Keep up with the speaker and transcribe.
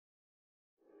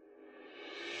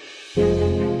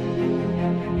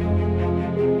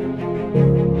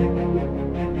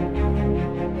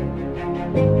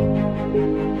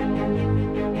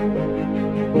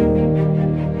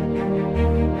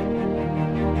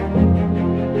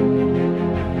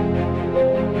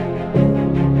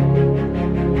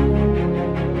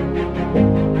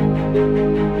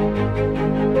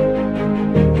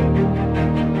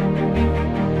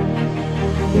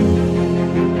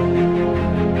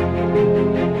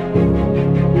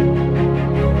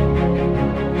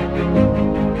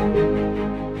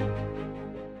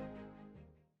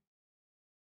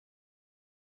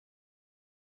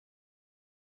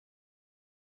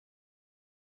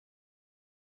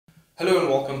Hello and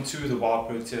welcome to the Wild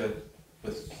Protea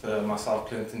with myself,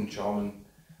 Clinton Jarman.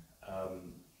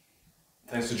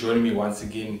 Thanks for joining me once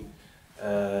again.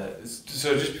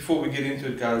 So just before we get into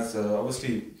it, guys,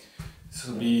 obviously this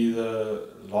will be the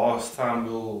last time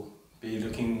we'll be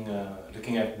looking at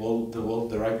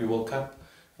the Rugby World Cup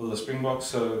for the Springboks.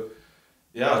 So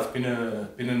yeah, it's been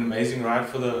an amazing ride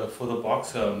for the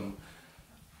Boks.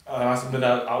 I must admit,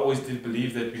 I always did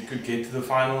believe that we could get to the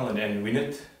final and win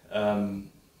it.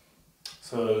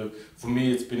 So for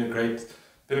me, it's been a great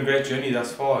journey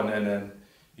thus far, and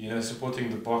supporting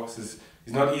the Boks is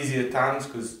not easy at times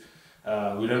because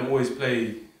we don't always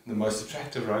play the most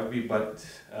attractive rugby, but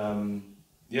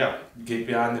yeah, get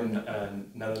behind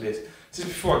them nonetheless. Just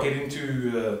before I get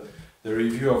into the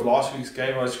review of last week's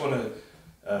game, I just want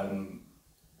to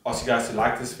ask you guys to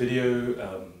like this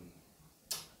video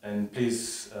and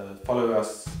please follow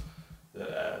us,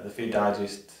 the Fair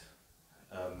Digest.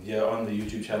 Here on the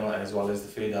YouTube channel, as well as the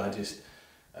Fair Digest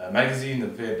magazine,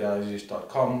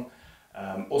 thefairdigest.com.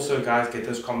 Also, guys, get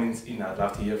those comments in. I'd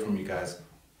love to hear from you guys.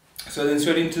 So then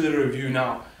straight into the review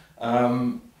now.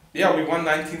 Yeah, we won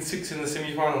 19-6 in the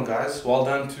semi-final, guys. Well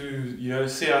done to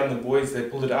Sia and the boys. They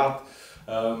pulled it out.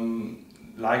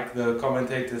 Like the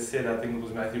commentator said, I think it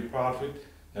was Matthew Proudfoot.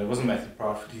 No, it wasn't Matthew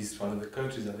Proudfoot. He's one of the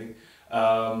coaches, I think.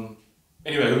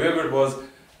 Anyway, whoever it was.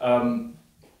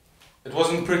 It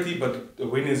wasn't pretty, but a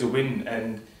win is a win.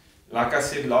 And like I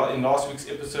said in last week's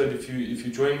episode, if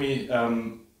you join me,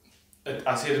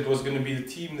 I said it was going to be the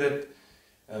team that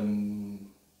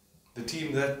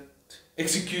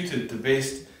executed the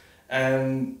best.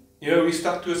 And we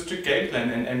stuck to a strict game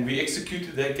plan, and we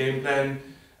executed that game plan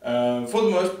for the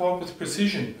most part with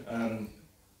precision.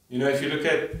 If you look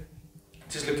at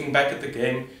looking back at the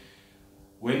game.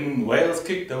 When Wales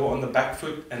kicked, they were on the back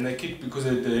foot, and they kicked because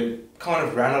they kind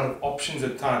of ran out of options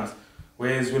at times.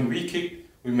 Whereas when we kicked,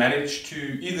 we managed to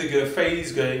either get a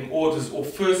phase going or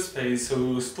first phase, so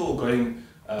we were still going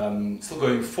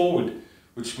forward,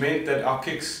 which meant that our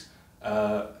kicks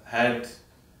had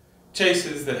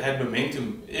chases that had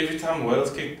momentum. Every time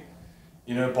Wales kicked,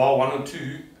 bar one or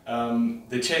two,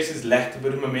 the chases lacked a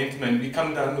bit of momentum, and we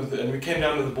came down with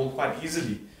the ball quite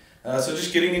easily. So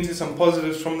just getting into some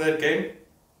positives from that game.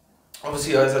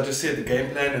 Obviously, as I just said, the game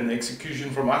plan and the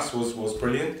execution from us was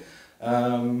brilliant.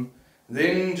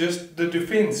 Then just the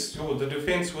defence. The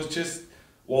defence was just,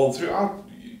 throughout,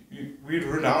 we're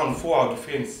renowned for our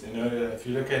defence. If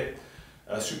you look at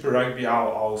Super Rugby,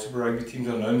 our Super Rugby teams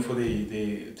are known for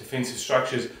the defensive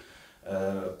structures,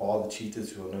 bar the Cheetahs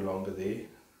who are no longer there.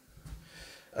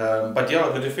 But yeah,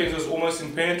 the defence was almost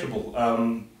impenetrable.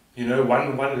 One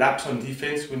lapse on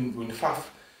defence when Faf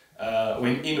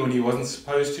went in when he wasn't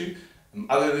supposed to.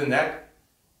 Other than that,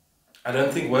 I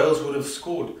don't think Wales would have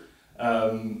scored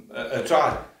a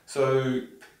try. So,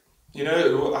 I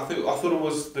thought it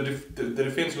was the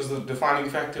defence was the defining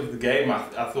factor of the game.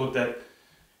 I thought that,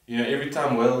 every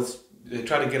time Wales they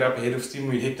tried to get up ahead of steam,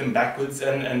 we hit them backwards,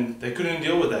 and they couldn't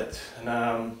deal with that.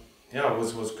 And yeah, it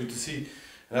was good to see.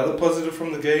 Another positive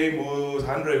from the game was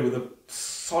Andre with a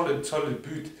solid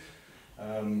boot.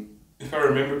 If I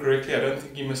remember correctly, I don't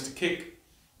think he missed a kick,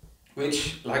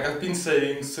 which, like I've been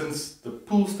saying since the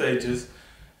pool stages,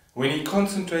 when he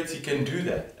concentrates, he can do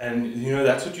that. And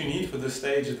that's what you need for this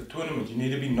stage of the tournament. You need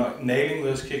to be nailing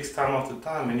those kicks time after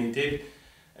time, and he did.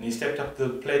 And he stepped up the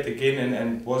plate again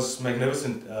and was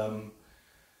magnificent.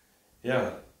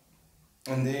 Yeah.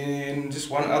 And then just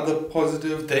one other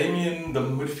positive, Damien, the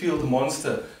midfield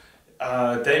monster.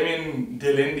 Damien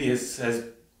Delende has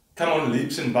come on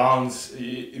leaps and bounds.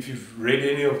 If you've read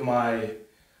any of my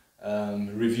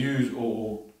reviews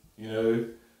or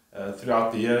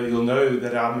throughout the year, you'll know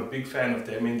that I'm a big fan of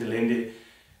Damien Delende,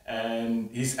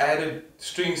 and he's added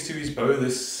strings to his bow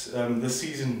this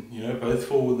season. Both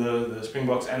for the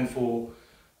Springboks and for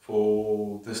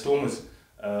the Stormers.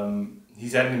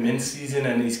 He's had an immense season,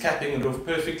 and he's capping it off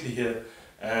perfectly here.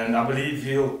 And I believe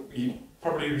he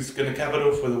probably is going to cap it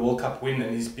off with a World Cup win,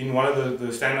 and he's been one of the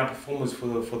standout performers for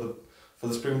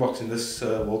the Springboks in this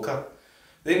World Cup.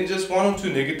 Then just one or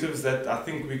two negatives that I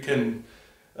think we can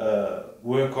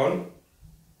work on.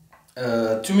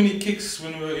 Too many kicks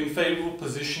when we were in favourable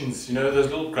positions. Those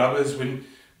little grubbers when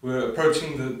we were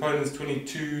approaching the opponent's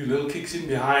 22, little kicks in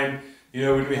behind.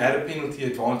 When we had a penalty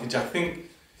advantage. I think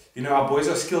our boys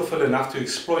are skillful enough to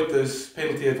exploit those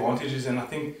penalty advantages, and I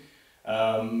think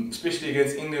especially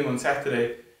against England on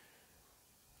Saturday,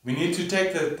 we need to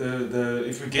take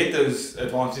if we get those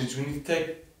advantages, we need to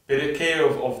take better care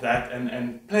of that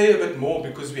and play a bit more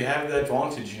because we have the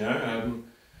advantage.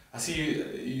 I see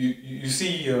you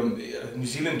see New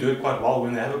Zealand do it quite well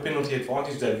when they have a penalty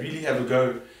advantage. They really have a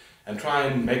go, and try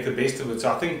and make the best of it.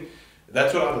 So I think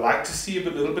that's what I'd like to see a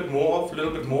little bit more of, a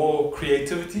little bit more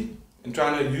creativity and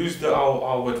trying to use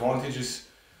our advantages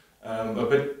a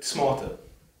bit smarter.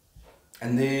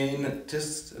 And then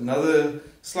just another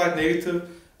slight negative,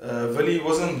 Willie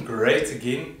wasn't great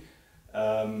again.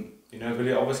 You know,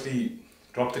 Willie obviously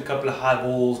dropped a couple of high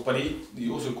balls, but he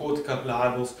also caught a couple of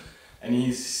high balls, and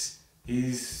he's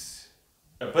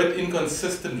a bit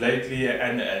inconsistent lately,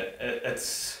 and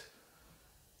it's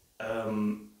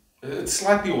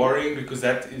slightly worrying because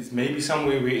that is maybe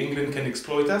somewhere where England can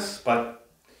exploit us. But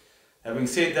having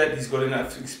said that, he's got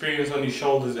enough experience on his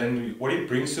shoulders, and what he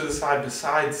brings to the side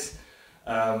besides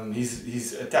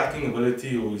his attacking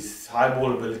ability or his high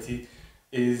ball ability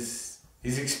is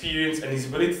his experience and his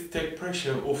ability to take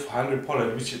pressure off 100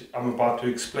 Pollard, which I'm about to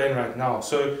explain right now.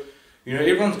 So, you know,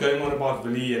 everyone's going on about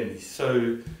Willie and he's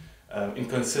so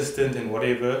inconsistent and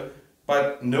whatever,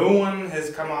 but no one has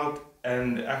come out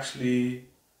and actually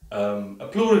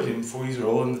applauded him for his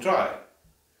role in the try.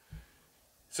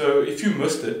 So if you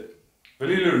missed it,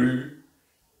 Willie le Roux,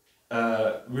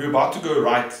 we were about to go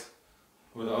right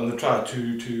on the try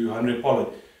to 100 Pollard.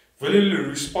 Willie le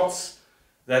Roux spots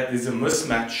that there's a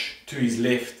mismatch to his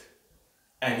left,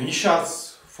 and he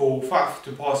shouts for Faf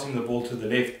to pass him the ball to the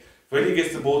left. Willie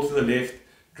gets the ball to the left,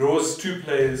 draws two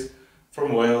players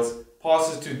from Wales,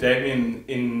 passes to Damien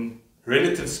in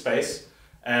relative space.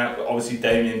 Obviously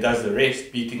Damien does the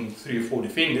rest, beating 3 or 4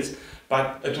 defenders,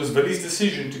 but it was Willie's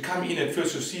decision to come in at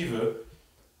first receiver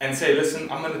and say, listen,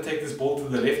 I'm going to take this ball to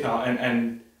the left now,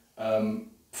 and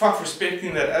Faf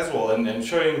respecting that as well, and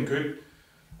showing good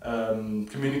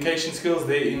communication skills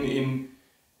there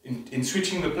in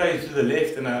switching the play to the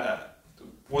left, and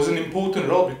was an important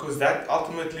role because that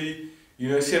ultimately, you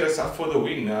know, set us up for the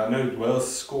win. I know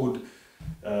Wales scored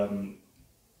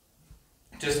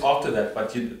just after that,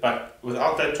 but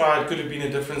without that try, it could have been a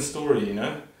different story, you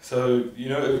know. So, you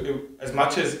know, as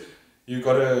much as you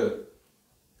got to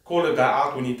call a guy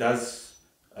out when he does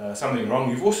something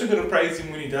wrong, you've also got to praise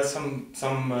him when he does some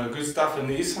good stuff, and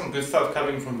there is some good stuff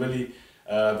coming from Willie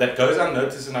that goes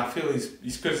unnoticed, and I feel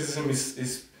his criticism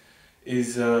is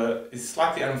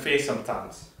slightly unfair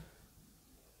sometimes.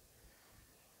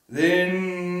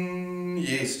 Then,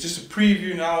 yes, just a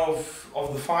preview now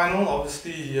of the final.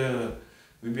 Obviously,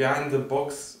 we're behind the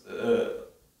box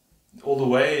all the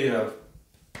way,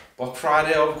 Black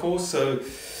Friday, of course, so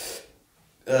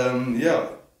yeah.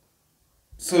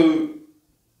 So,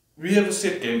 we have a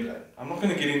set game plan. I'm not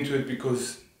going to get into it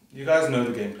because you guys know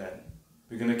the game plan.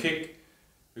 We're going to kick,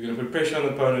 we're going to put pressure on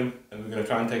the opponent, and we're going to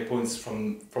try and take points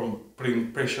from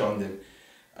putting pressure on them.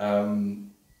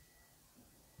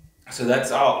 So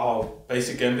that's our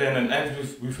basic game plan, and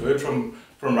as we've heard from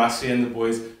Rassi and the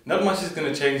boys, not much is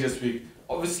going to change this week.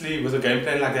 Obviously, with a game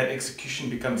plan like that, execution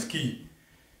becomes key.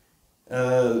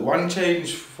 One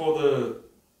change for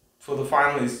the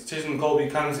final is Cheslin Colby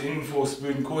comes in for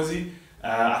Spoon Causey.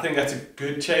 I think that's a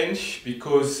good change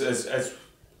because as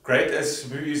great as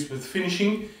Spoon is with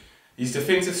finishing, his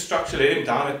defensive structure let him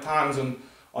down at times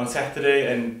on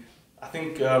Saturday, and I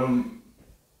think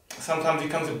sometimes he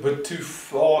comes a bit too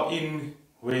far in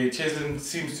where Cheslin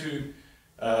seems to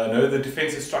know the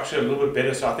defensive structure a little bit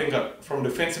better. So I think from a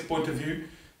defensive point of view,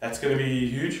 that's going to be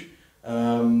huge.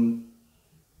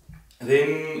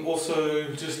 Then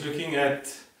also just looking at,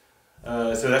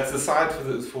 so that's the side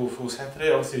for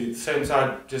Saturday, obviously the same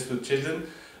side just with Cheslin.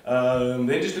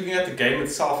 Then just looking at the game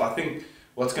itself, I think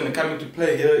what's going to come into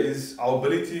play here is our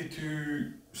ability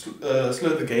to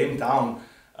slow the game down.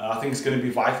 I think it's going to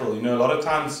be vital. You know, a lot of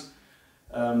times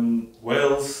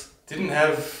Wales didn't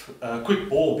have a quick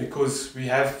ball because we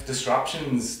have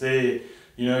disruptions there.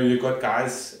 You know, you've got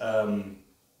guys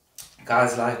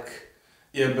like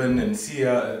Eben and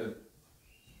Sia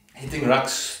hitting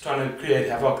rucks, trying to create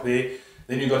havoc there.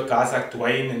 Then you've got guys like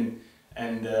Dwayne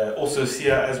and also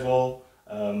Sia as well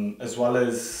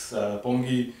as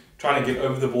Bongi trying to get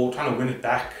over the ball, trying to win it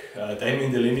back.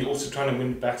 Damien Delaney also trying to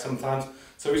win it back sometimes.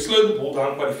 So we slowed the ball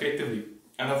down quite effectively.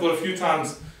 And I thought a few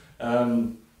times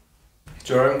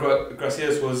Jerome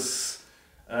Gracias was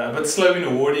a bit slow in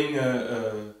awarding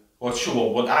what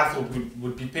I thought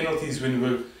would be penalties when we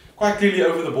were quite clearly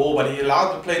over the ball, but he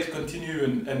allowed the play to continue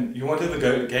and he wanted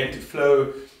the game to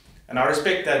flow. And I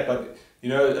respect that, but you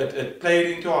know, it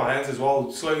played into our hands as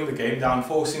well, slowing the game down,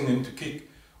 forcing them to kick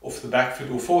off the back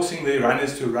foot or forcing their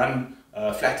runners to run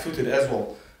flat-footed as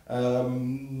well.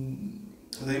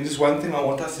 Then just one thing I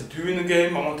want us to do in the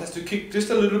game, I want us to kick just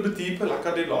a little bit deeper like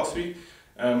I did last week.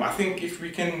 I think if we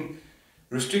can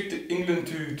restrict England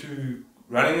to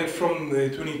running it from the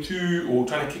 22 or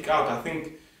trying to kick out, I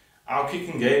think our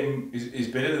kicking game is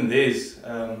better than theirs.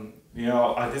 You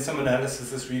know, I did some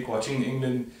analysis this week watching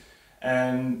England,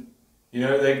 and you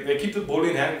know they keep the ball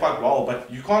in hand quite well,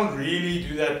 but you can't really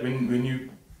do that when you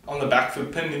on the back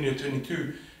foot pinned in your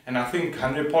 22. And I think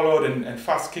Henry Pollard and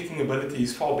fast kicking ability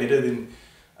is far better than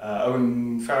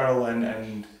Owen Farrell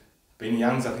and Benny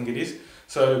Youngs, I think it is.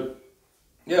 So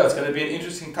yeah, it's going to be an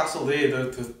interesting tussle there.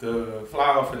 The fly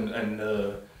off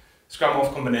and scrum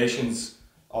off combinations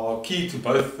are key to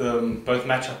both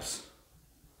matchups.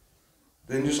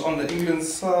 Then just on the England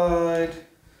side,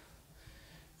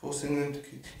 force England to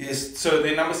keep, yes. So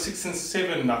they're number 6 and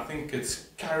 7. I think it's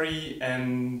Curry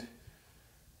and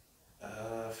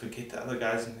forget the other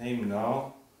guy's name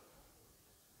now.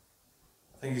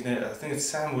 I think it's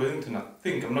Sam Worthington.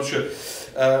 I'm not sure.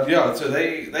 Yeah, so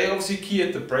they obviously key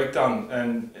at the breakdown,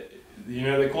 and you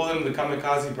know they call them the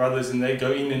Kamikaze brothers, and they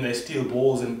go in and they steal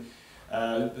balls. And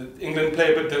England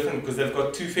play a bit different because they've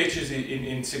got 2 fetchers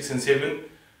in 6 and 7,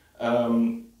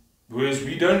 whereas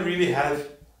we don't really have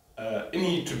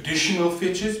any traditional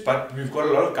fetchers, but we've got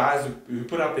a lot of guys who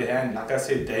put up their hand. Like I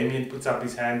said, Damien puts up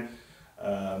his hand.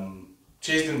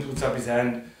 Chesden puts up his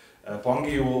hand.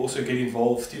 Bongi will also get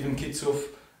involved. Stephen Kitsoff,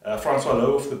 Francois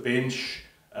Lowe off the bench.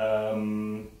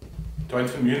 Dwayne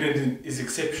Vermeulen is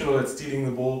exceptional at stealing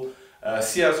the ball.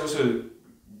 Sia's also,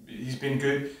 he's been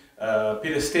good.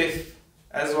 Peter Steff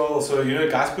as well. So you know,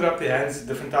 guys put up their hands at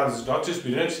different times. It's not just,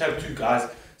 we don't just have 2 guys.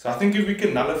 So I think if we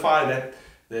can nullify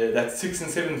that 6 and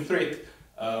 7 threat,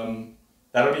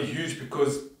 that'll be huge,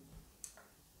 because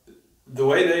the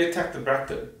way they attack the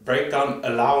breakdown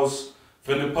allows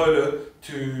Vunipola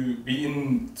to be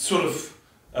in sort of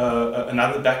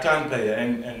another backline player,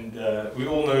 and we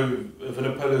all know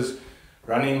Vunipola's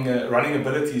running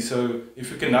ability. So if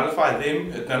we can nullify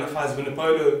them, it nullifies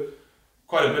Vunipola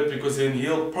quite a bit, because then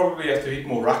he'll probably have to hit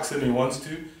more rucks than he wants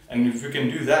to. And if we can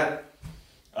do that,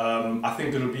 I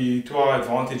think it'll be to our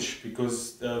advantage,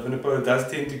 because Vunipola does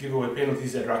tend to give away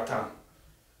penalties at ruck time.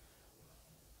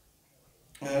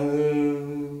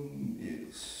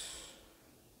 Yes.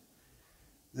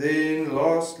 Then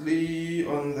lastly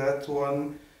on that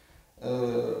one,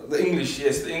 the English.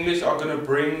 Yes, the English are going to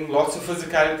bring lots of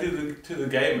physicality to the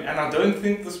game, and I don't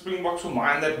think the Springboks will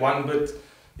mind that one bit.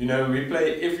 You know, we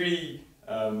play every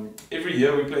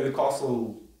year we play the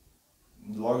Castle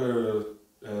Lager,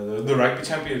 the rugby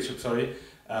championship, sorry,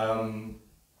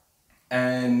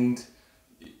 and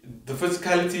the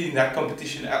physicality in that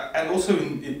competition and also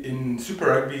in Super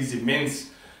Rugby is immense.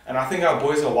 And I think our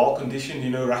boys are well conditioned. You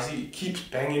know, Rassie keeps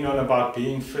banging on about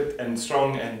being fit and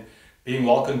strong and being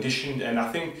well conditioned, and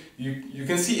I think you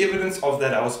can see evidence of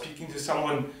that. I was speaking to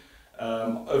someone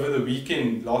over the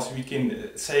weekend, last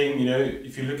weekend, saying, you know,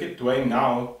 if you look at Dwayne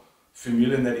now,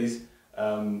 Vermeulen that is,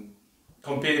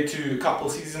 compared to a couple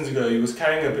seasons ago, he was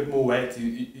carrying a bit more weight.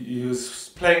 He was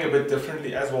playing a bit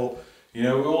differently as well. You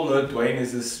know, we all know Dwayne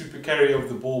is a super carrier of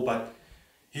the ball, but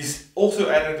he's also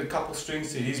added a couple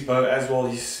strings to his bow as well.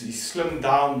 He's slimmed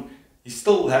down. He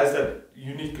still has that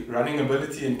unique running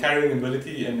ability and carrying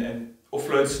ability and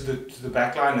offloads to the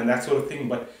back line and that sort of thing.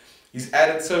 But he's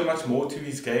added so much more to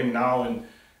his game now, and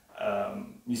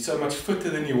he's so much fitter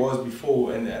than he was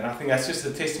before. And I think that's just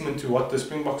a testament to what the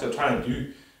Springboks are trying to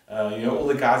do. You know, all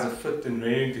the guys are fit and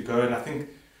ready to go. And I think,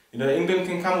 you know, England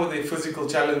can come with a physical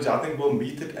challenge. I think we'll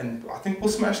meet it, and I think we'll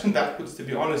smash them backwards, to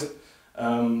be honest.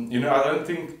 You know, I don't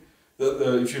think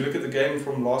if you look at the game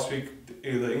from last week,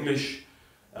 the English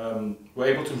were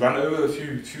able to run over a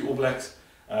few All Blacks,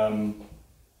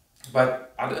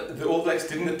 but the All Blacks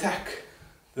didn't attack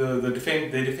their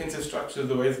defensive structure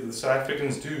the way that the South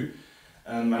Africans do,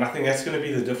 and I think that's going to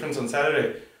be the difference on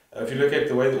Saturday. If you look at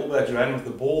the way the All Blacks ran with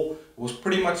the ball, it was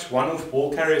pretty much one-off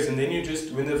ball carriers, and then you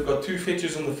just, when they've got 2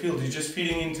 fetchers on the field, you're just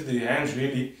feeding into their hands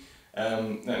really.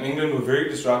 And England were very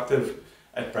disruptive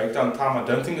at breakdown time. I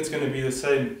don't think it's going to be the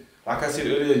same. Like I said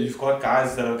earlier, you've got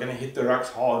guys that are going to hit the rucks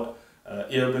hard.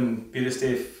 Eoben, Peter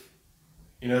Steff,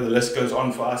 you know, the list goes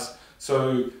on for us.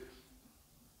 So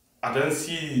I don't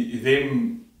see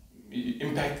them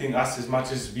impacting us as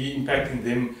much as we impacting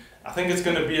them. I think it's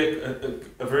going to be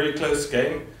a very close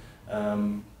game.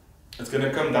 It's going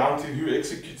to come down to who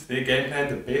executes their game plan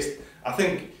the best. I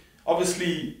think,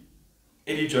 obviously,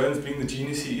 Eddie Jones, being the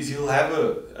genius he is, he'll have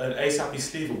an ace up his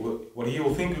sleeve, or what he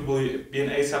will think will be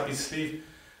an ace up his sleeve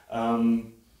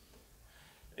in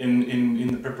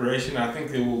the preparation. I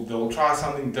think they'll try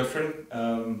something different,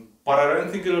 but I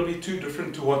don't think it'll be too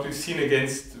different to what we've seen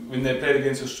when they played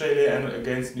against Australia and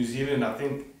against New Zealand. I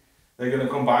think they're going to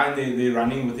combine their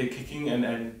running with their kicking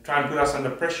and try and put us under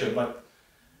pressure. But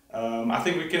I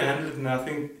think we can handle it, and I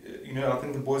think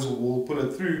the boys will pull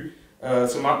it through.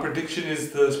 So my prediction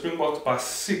is the Springboks by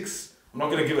 6 I'm not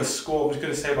going to give a score. I'm just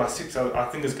going to say by 6. I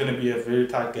think it's going to be a very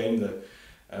tight game though.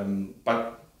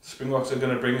 But Springboks are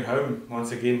going to bring it home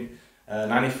once again.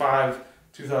 95,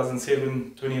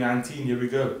 2007, 2019. Here we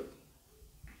go.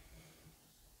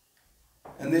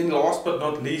 And then last but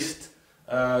not least,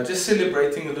 just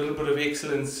celebrating a little bit of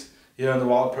excellence here on the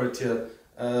Wild Protea.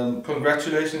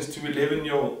 Congratulations to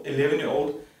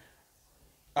 11-year-old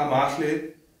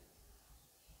Amahle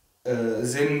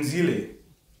Zenzile.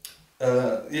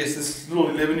 Yes, this little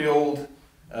 11-year-old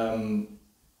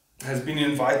has been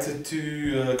invited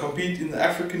to compete in the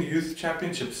African Youth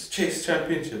Championships, chess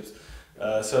championships.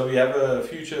 So we have a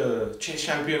future chess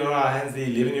champion on our hands, the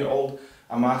 11-year-old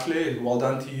Amahle. Well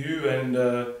done to you, and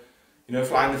you know,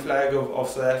 flying the flag of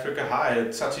South Africa high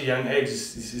at such a young age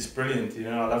is brilliant. You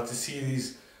know, I love to see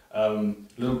these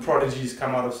little prodigies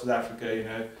come out of South Africa. You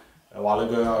know, a while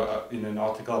ago, in an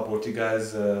article I brought you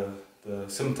guys the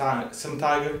Sim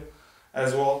Tiger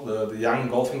as well, the young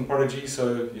golfing prodigy.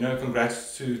 So you know,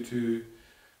 congrats to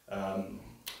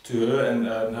her,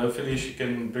 and hopefully she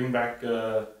can bring back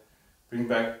the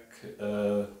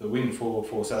win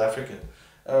for South Africa.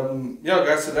 Yeah,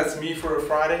 guys. So that's me for a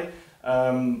Friday.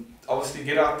 Obviously,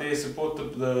 get out there, support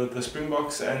the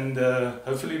Springboks, and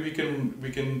hopefully we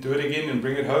can do it again and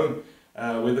bring it home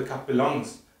where the cup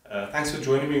belongs. Thanks for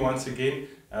joining me once again.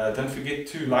 Don't forget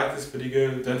to like this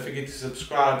video. Don't forget to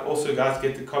subscribe. Also, guys,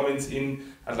 get the comments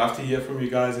in. I'd love to hear from you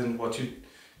guys and what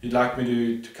you'd like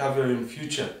me to cover in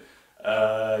future.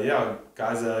 Yeah,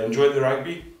 guys, enjoy the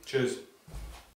rugby. Cheers.